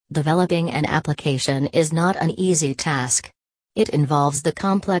Developing an application is not an easy task. It involves the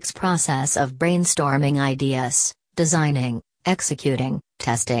complex process of brainstorming ideas, designing, executing,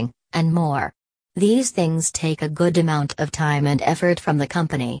 testing, and more. These things take a good amount of time and effort from the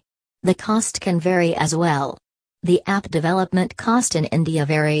company. The cost can vary as well. The app development cost in India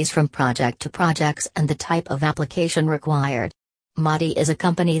varies from project to projects and the type of application required. Moti is a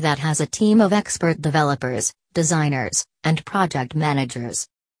company that has a team of expert developers, designers, and project managers.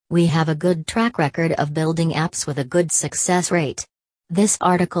 We have a good track record of building apps with a good success rate. This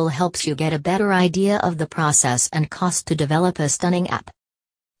article helps you get a better idea of the process and cost to develop a stunning app.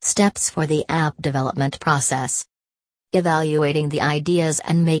 Steps for the app development process. Evaluating the ideas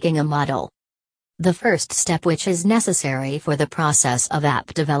and making a model. The first step which is necessary for the process of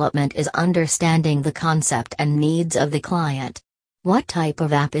app development is understanding the concept and needs of the client. What type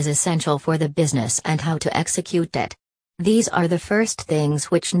of app is essential for the business and how to execute it? These are the first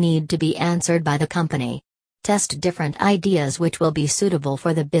things which need to be answered by the company. Test different ideas which will be suitable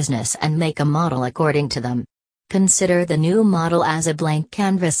for the business and make a model according to them. Consider the new model as a blank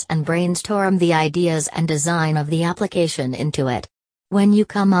canvas and brainstorm the ideas and design of the application into it. When you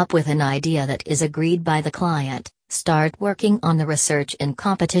come up with an idea that is agreed by the client, start working on the research in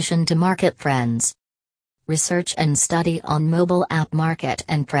competition to market trends. Research and study on mobile app market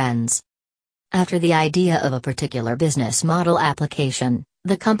and trends. After the idea of a particular business model application,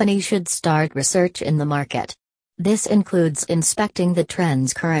 the company should start research in the market. This includes inspecting the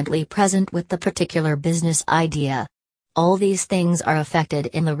trends currently present with the particular business idea. All these things are affected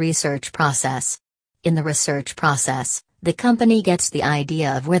in the research process. In the research process, the company gets the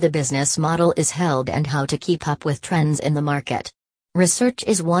idea of where the business model is held and how to keep up with trends in the market. Research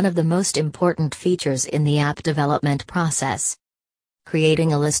is one of the most important features in the app development process.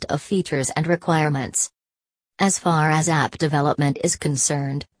 Creating a list of features and requirements. As far as app development is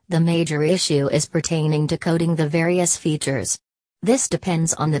concerned, the major issue is pertaining to coding the various features. This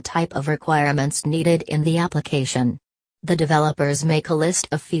depends on the type of requirements needed in the application. The developers make a list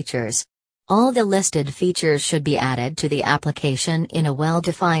of features. All the listed features should be added to the application in a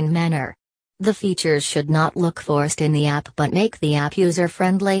well-defined manner. The features should not look forced in the app but make the app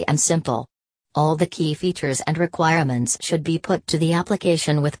user-friendly and simple. All the key features and requirements should be put to the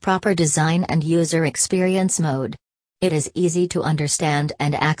application with proper design and user experience mode. It is easy to understand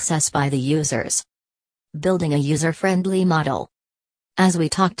and access by the users. Building a user-friendly model. As we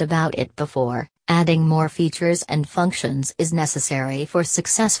talked about it before, adding more features and functions is necessary for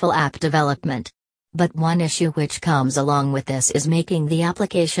successful app development. But one issue which comes along with this is making the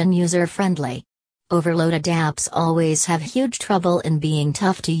application user-friendly. Overloaded apps always have huge trouble in being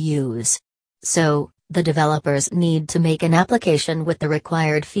tough to use. So, the developers need to make an application with the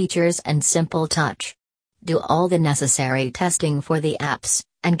required features and simple touch. Do all the necessary testing for the apps,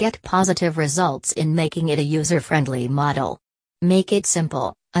 and get positive results in making it a user-friendly model. Make it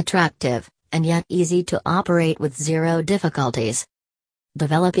simple, attractive, and yet easy to operate with zero difficulties.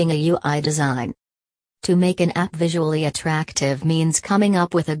 Developing a UI design. To make an app visually attractive means coming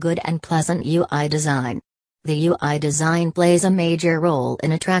up with a good and pleasant UI design. The UI design plays a major role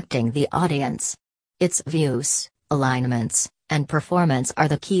in attracting the audience. Its views, alignments, and performance are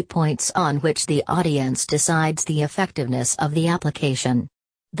the key points on which the audience decides the effectiveness of the application.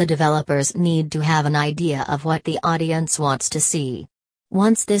 The developers need to have an idea of what the audience wants to see.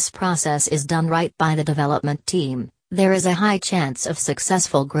 Once this process is done right by the development team, there is a high chance of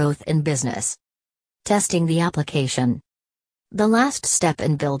successful growth in business. Testing the application. The last step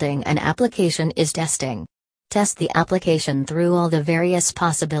in building an application is testing. Test the application through all the various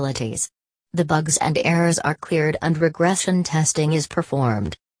possibilities. The bugs and errors are cleared and regression testing is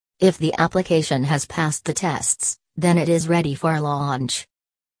performed. If the application has passed the tests, then it is ready for launch.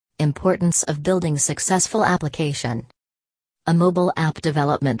 Importance of building successful application. A mobile app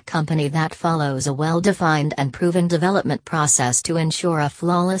development company that follows a well-defined and proven development process to ensure a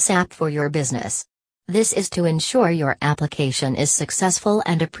flawless app for your business. This is to ensure your application is successful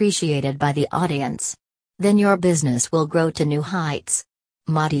and appreciated by the audience. Then your business will grow to new heights.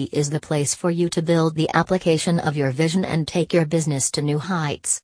 Moti is the place for you to build the application of your vision and take your business to new heights.